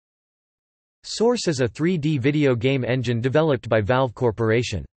Source is a 3D video game engine developed by Valve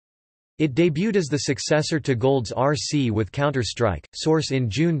Corporation. It debuted as the successor to Gold's RC with Counter-Strike, Source in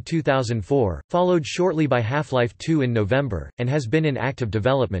June 2004, followed shortly by Half-Life 2 in November, and has been in active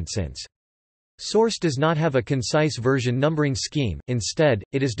development since. Source does not have a concise version numbering scheme, instead,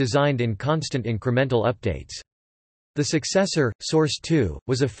 it is designed in constant incremental updates. The successor, Source 2,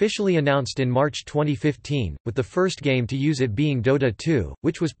 was officially announced in March 2015, with the first game to use it being Dota 2,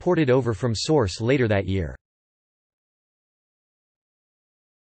 which was ported over from Source later that year.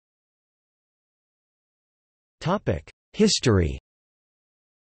 History.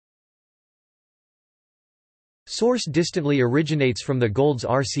 Source distantly originates from the Gold's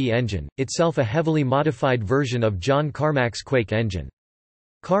RC engine, itself a heavily modified version of John Carmack's Quake engine.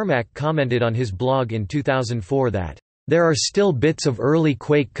 Carmack commented on his blog in 2004 that, "There are still bits of early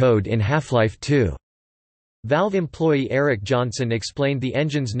Quake code in Half-Life 2." Valve employee Eric Johnson explained the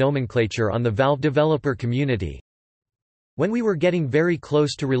engine's nomenclature on the Valve developer community. "When we were getting very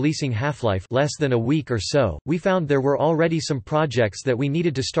close to releasing Half-Life, less than a week or so, we found there were already some projects that we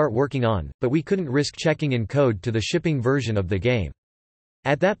needed to start working on, but we couldn't risk checking in code to the shipping version of the game.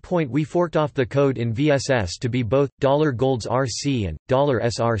 At that point we forked off the code in VSS to be both $Gold's RC and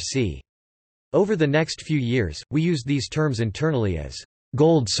 $SRC. Over the next few years, we used these terms internally as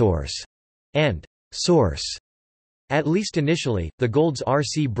Gold Source and Source. At least initially, the Gold's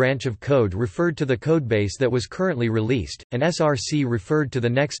RC branch of code referred to the codebase that was currently released, and SRC referred to the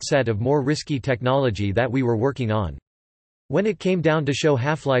next set of more risky technology that we were working on. When it came down to show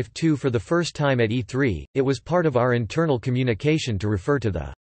Half-Life 2 for the first time at E3, it was part of our internal communication to refer to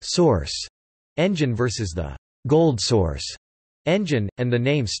the Source engine versus the Gold Source engine, and the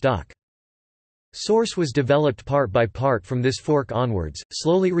name stuck. Source was developed part by part from this fork onwards,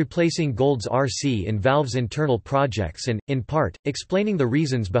 slowly replacing Gold's RC in Valve's internal projects and, in part, explaining the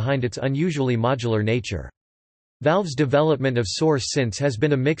reasons behind its unusually modular nature. Valve's development of Source since has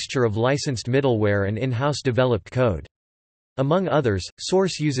been a mixture of licensed middleware and in-house developed code. Among others,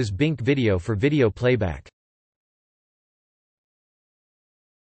 Source uses Bink Video for video playback.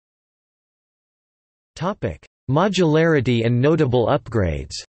 Modularity and notable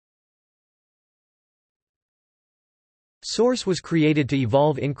upgrades. Source was created to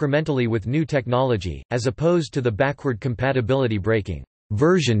evolve incrementally with new technology, as opposed to the backward compatibility breaking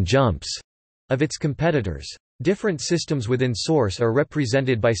version jumps of its competitors. Different systems within Source are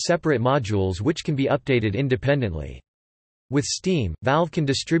represented by separate modules which can be updated independently. With Steam, Valve can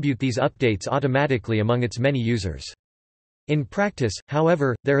distribute these updates automatically among its many users. In practice,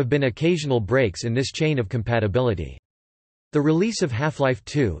 however, there have been occasional breaks in this chain of compatibility. The release of Half-Life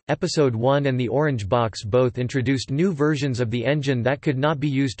 2, Episode 1 and the Orange Box both introduced new versions of the engine that could not be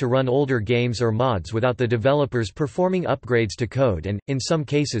used to run older games or mods without the developers performing upgrades to code and, in some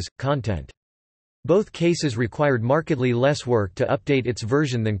cases, content. Both cases required markedly less work to update its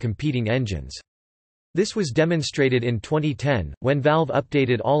version than competing engines. This was demonstrated in 2010, when Valve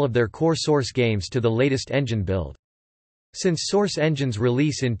updated all of their core Source games to the latest engine build. Since Source Engine's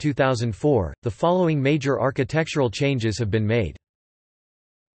release in 2004, the following major architectural changes have been made.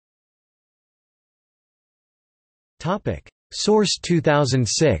 Source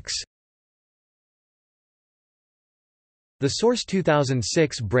 2006. The Source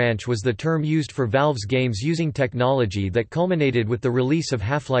 2006 branch was the term used for Valve's games using technology that culminated with the release of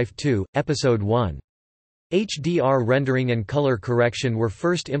Half-Life 2, Episode 1. HDR rendering and color correction were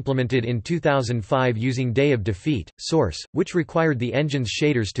first implemented in 2005 using Day of Defeat, Source, which required the engine's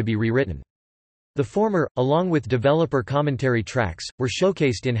shaders to be rewritten. The former, along with developer commentary tracks, were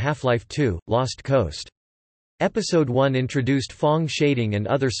showcased in Half-Life 2, Lost Coast. Episode 1 introduced Phong shading and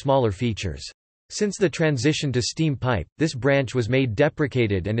other smaller features. Since the transition to Steam Pipe, this branch was made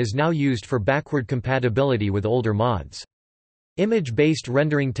deprecated and is now used for backward compatibility with older mods. Image-based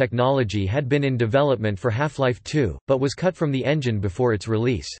rendering technology had been in development for Half-Life 2, but was cut from the engine before its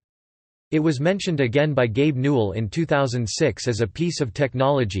release. It was mentioned again by Gabe Newell in 2006 as a piece of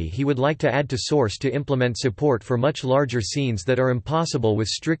technology he would like to add to Source to implement support for much larger scenes that are impossible with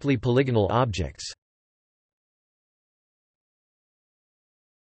strictly polygonal objects.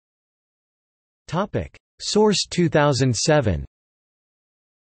 Source 2007.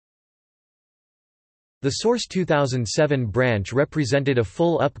 The Source 2007 branch represented a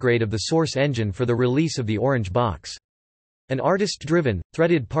full upgrade of the Source engine for the release of the Orange Box. An artist-driven,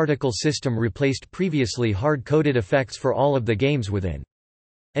 threaded particle system replaced previously hard-coded effects for all of the games within.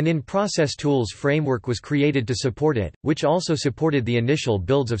 An in-process tools framework was created to support it, which also supported the initial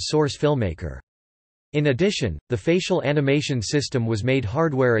builds of Source Filmmaker. In addition, the facial animation system was made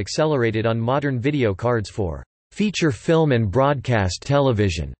hardware-accelerated on modern video cards for feature film and broadcast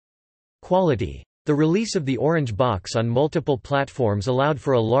television. Quality. The release of the Orange Box on multiple platforms allowed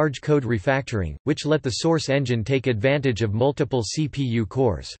for a large code refactoring, which let the Source engine take advantage of multiple CPU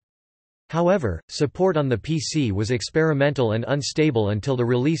cores. However, support on the PC was experimental and unstable until the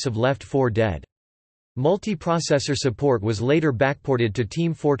release of Left 4 Dead. Multiprocessor support was later backported to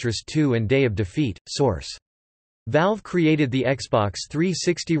Team Fortress 2 and Day of Defeat. Source. Valve created the Xbox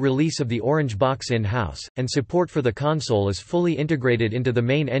 360 release of the Orange Box in-house, and support for the console is fully integrated into the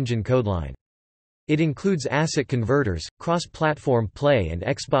main engine codeline. It includes asset converters, cross-platform play and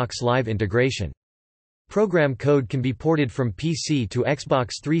Xbox Live integration. Program code can be ported from PC to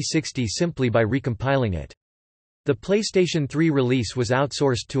Xbox 360 simply by recompiling it. The PlayStation 3 release was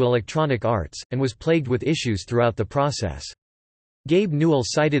outsourced to Electronic Arts, and was plagued with issues throughout the process. Gabe Newell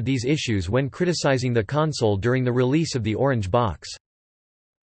cited these issues when criticizing the console during the release of the Orange Box.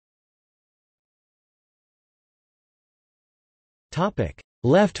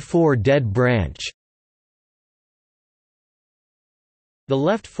 Left 4 Dead branch. The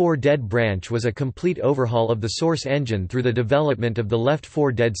Left 4 Dead branch was a complete overhaul of the Source engine through the development of the Left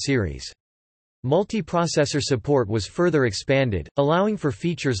 4 Dead series. Multiprocessor support was further expanded, allowing for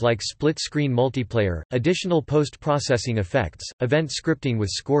features like split-screen multiplayer, additional post-processing effects, event scripting with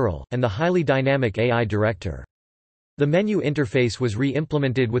Squirrel, and the highly dynamic AI director. The menu interface was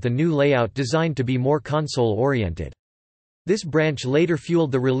re-implemented with a new layout designed to be more console-oriented. This branch later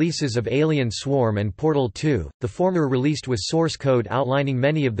fueled the releases of Alien Swarm and Portal 2, the former released with source code outlining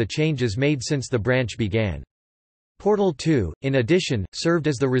many of the changes made since the branch began. Portal 2, in addition, served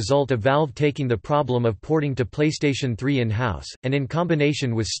as the result of Valve taking the problem of porting to PlayStation 3 in-house, and in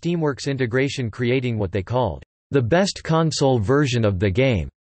combination with Steamworks integration creating what they called, "the best console version of the game."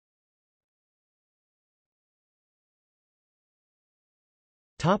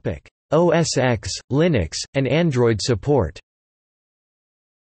 OS X, Linux, and Android support.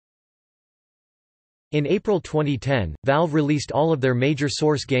 In April 2010, Valve released all of their major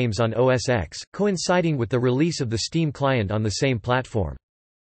Source games on OS X, coinciding with the release of the Steam client on the same platform.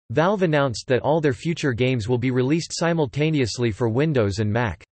 Valve announced that all their future games will be released simultaneously for Windows and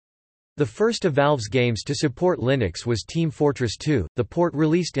Mac. The first of Valve's games to support Linux was Team Fortress 2, the port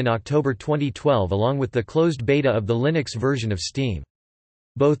released in October 2012 along with the closed beta of the Linux version of Steam.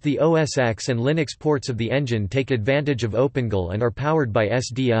 Both the OS X and Linux ports of the engine take advantage of OpenGL and are powered by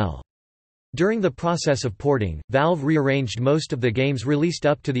SDL. During the process of porting, Valve rearranged most of the games released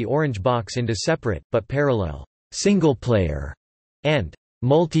up to the Orange Box into separate, but parallel, single-player and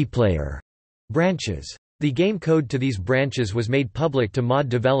multiplayer branches. The game code to these branches was made public to mod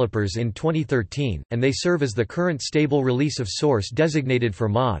developers in 2013, and they serve as the current stable release of Source designated for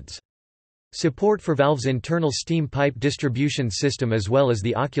mods. Support for Valve's internal Steam Pipe distribution system as well as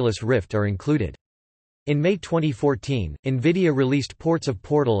the Oculus Rift are included. In May 2014, NVIDIA released ports of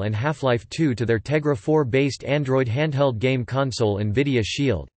Portal and Half-Life 2 to their Tegra 4-based Android handheld game console NVIDIA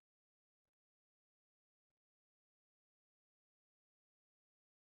Shield.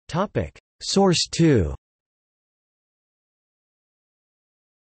 Source 2.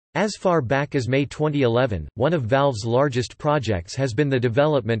 As far back as May 2011, one of Valve's largest projects has been the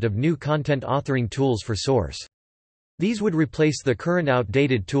development of new content authoring tools for Source. These would replace the current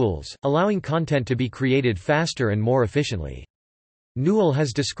outdated tools, allowing content to be created faster and more efficiently. Newell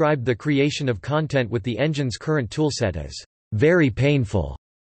has described the creation of content with the engine's current toolset as very painful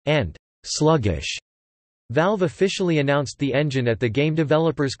and sluggish. Valve officially announced the engine at the Game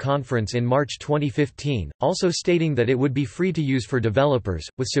Developers Conference in March 2015, also stating that it would be free to use for developers,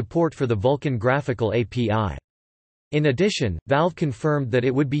 with support for the Vulkan graphical API. In addition, Valve confirmed that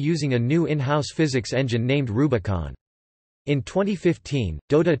it would be using a new in-house physics engine named Rubicon. In 2015,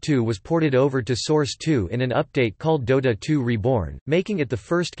 Dota 2 was ported over to Source 2 in an update called Dota 2 Reborn, making it the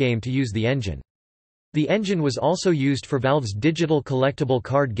first game to use the engine. The engine was also used for Valve's digital collectible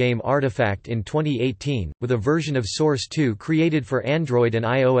card game Artifact in 2018, with a version of Source 2 created for Android and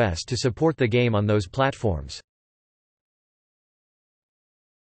iOS to support the game on those platforms.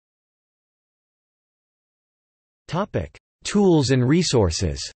 Tools and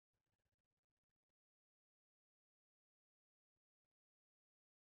resources.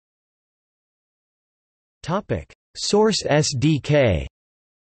 Source SDK.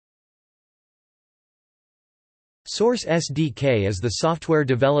 Source SDK is the software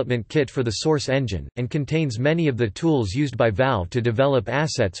development kit for the Source engine, and contains many of the tools used by Valve to develop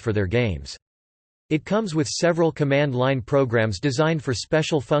assets for their games. It comes with several command line programs designed for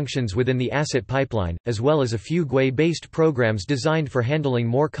special functions within the asset pipeline, as well as a few GUI-based programs designed for handling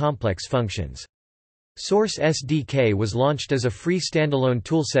more complex functions. Source SDK was launched as a free standalone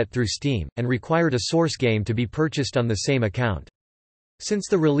toolset through Steam, and required a Source game to be purchased on the same account. Since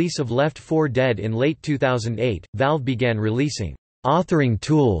the release of Left 4 Dead in late 2008, Valve began releasing authoring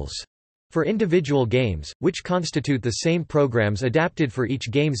tools for individual games, which constitute the same programs adapted for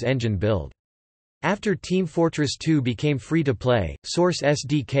each game's engine build. After Team Fortress 2 became free-to-play, Source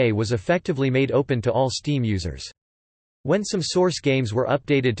SDK was effectively made open to all Steam users. When some Source games were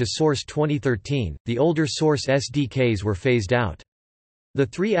updated to Source 2013, the older Source SDKs were phased out. The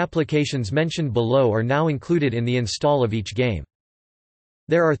 3 applications mentioned below are now included in the install of each game.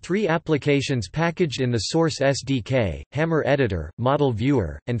 There are 3 applications packaged in the Source SDK: Hammer Editor, Model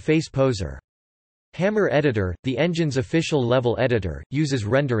Viewer, and Face Poser. Hammer Editor, the engine's official level editor, uses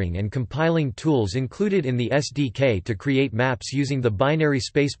rendering and compiling tools included in the SDK to create maps using the binary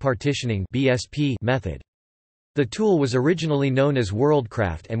space partitioning (BSP) method. The tool was originally known as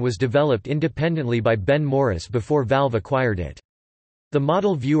Worldcraft and was developed independently by Ben Morris before Valve acquired it. The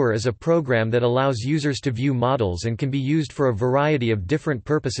Model Viewer is a program that allows users to view models and can be used for a variety of different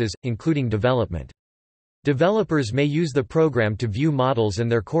purposes, including development. Developers may use the program to view models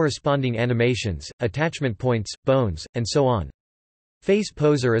and their corresponding animations, attachment points, bones, and so on. Face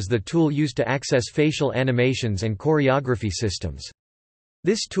Poser is the tool used to access facial animations and choreography systems.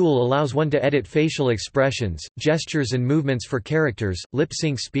 This tool allows one to edit facial expressions, gestures and movements for characters,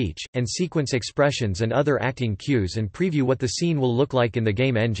 lip-sync speech, and sequence expressions and other acting cues and preview what the scene will look like in the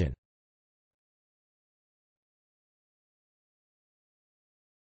game engine.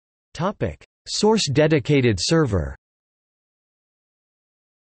 Source Dedicated Server.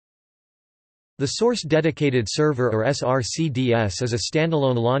 The Source Dedicated Server or SRCDS is a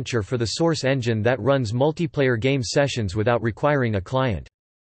standalone launcher for the Source engine that runs multiplayer game sessions without requiring a client.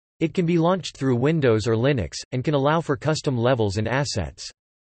 It can be launched through Windows or Linux, and can allow for custom levels and assets.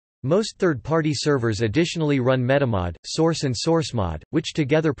 Most third-party servers additionally run Metamod, Source and SourceMod, which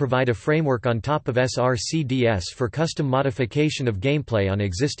together provide a framework on top of SRCDS for custom modification of gameplay on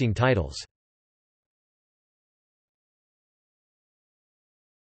existing titles.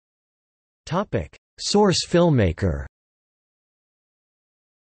 Source Filmmaker.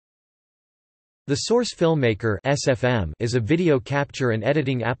 The Source Filmmaker (SFM) is a video capture and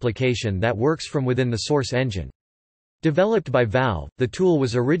editing application that works from within the Source engine. Developed by Valve, the tool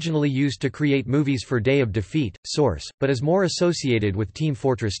was originally used to create movies for Day of Defeat, Source, but is more associated with Team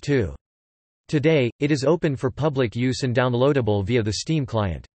Fortress 2. Today, it is open for public use and downloadable via the Steam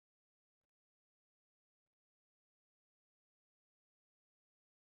client.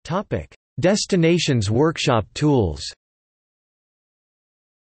 Destinations Workshop tools.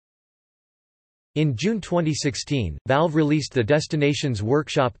 In June 2016, Valve released the Destinations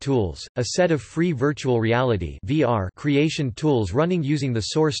Workshop tools, a set of free virtual reality (VR) creation tools running using the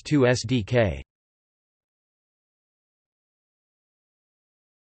Source 2 SDK.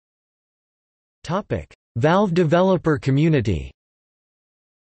 Topic: Valve Developer Community.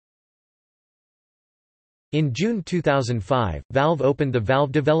 In June 2005, Valve opened the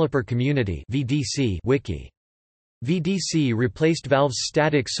Valve Developer Community (VDC) wiki. VDC replaced Valve's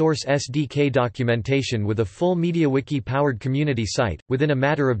static Source SDK documentation with a full MediaWiki-powered community site. Within a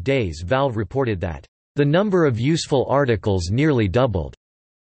matter of days, Valve reported that the number of useful articles nearly doubled.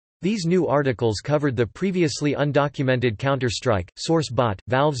 These new articles covered the previously undocumented Counter-Strike, SourceBot,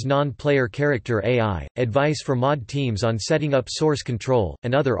 Valve's non-player character AI, advice for mod teams on setting up source control,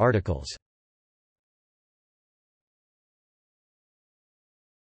 and other articles.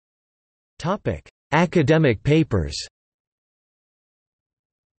 Academic papers.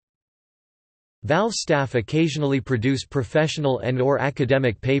 Valve staff occasionally produce professional and/or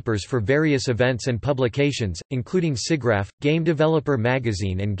academic papers for various events and publications, including SIGGRAPH, Game Developer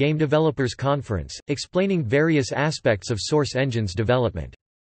Magazine and Game Developers Conference, explaining various aspects of Source Engine's development.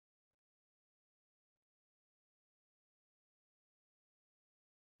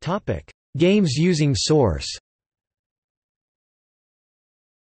 Games using Source.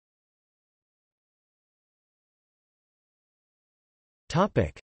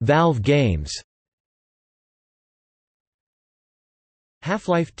 Valve games.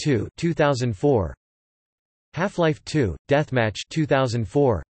 Half-Life 2 2004, Half-Life 2 Deathmatch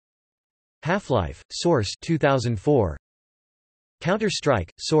 2004, Half-Life Source 2004,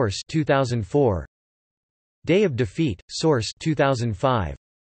 Counter-Strike Source 2004, Day of Defeat Source 2005,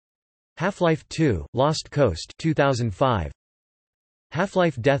 Half-Life 2 Lost Coast 2005,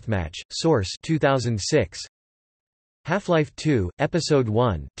 Half-Life Deathmatch Source 2006, Half-Life 2 Episode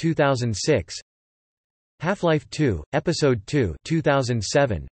 1 2006, Half-Life 2 Episode 2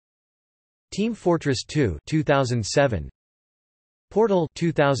 2007, Team Fortress 2 2007, Portal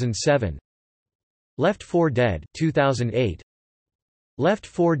 2007, Left 4 Dead 2008, Left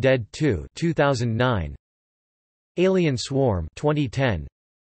 4 Dead 2 2009, Alien Swarm 2010,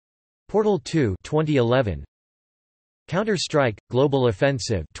 Portal 2 2011, Counter-Strike Global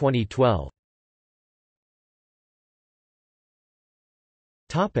Offensive 2012.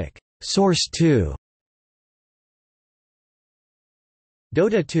 Topic: Source 2.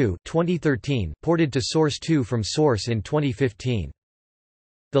 Dota 2 2013, ported to Source 2 from Source in 2015.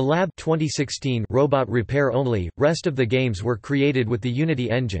 The Lab 2016, robot repair only, rest of the games were created with the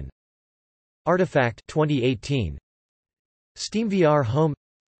Unity engine. Artifact 2018, SteamVR Home,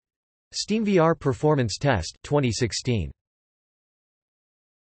 SteamVR Performance Test 2016.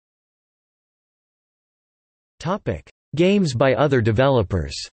 Topic: Games by other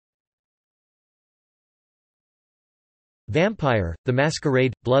developers. Vampire: The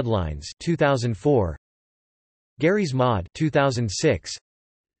Masquerade – Bloodlines 2004, Garry's Mod 2006,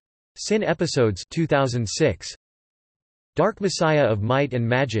 Sin Episodes 2006, Dark Messiah of Might and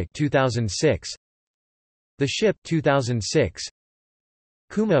Magic 2006, The Ship 2006,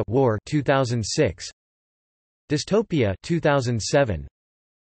 Kuma War 2006, Dystopia 2007,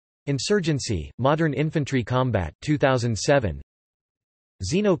 Insurgency: Modern Infantry Combat 2007,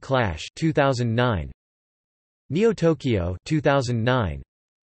 Xeno Clash 2009, Neo Tokyo 2009,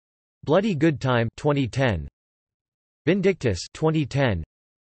 Bloody Good Time 2010, Vindictus 2010,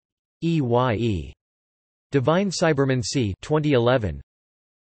 EYE Divine Cyberman C 2011,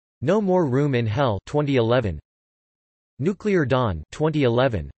 No More Room in Hell 2011, Nuclear Dawn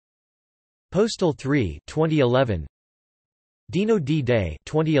 2011, Postal 3 2011, Dino D-Day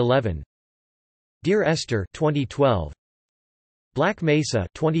 2011, Dear Esther 2012, Black Mesa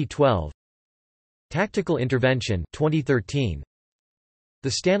 2012, Tactical Intervention 2013,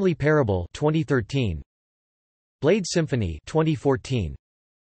 The Stanley Parable 2013, Blade Symphony 2014,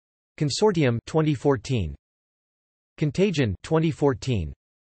 Consortium 2014, Contagion 2014,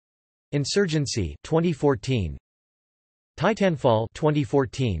 Insurgency 2014, Titanfall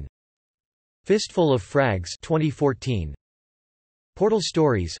 2014, Fistful of Frags 2014, Portal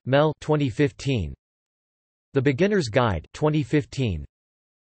Stories Mel 2015, The Beginner's Guide 2015,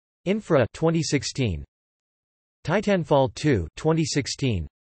 Infra 2016, Titanfall 2 2016,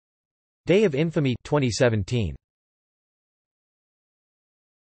 Day of Infamy 2017.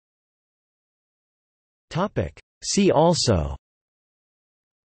 Topic: See also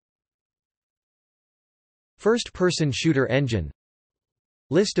First-person shooter engine,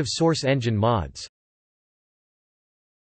 List of Source engine mods.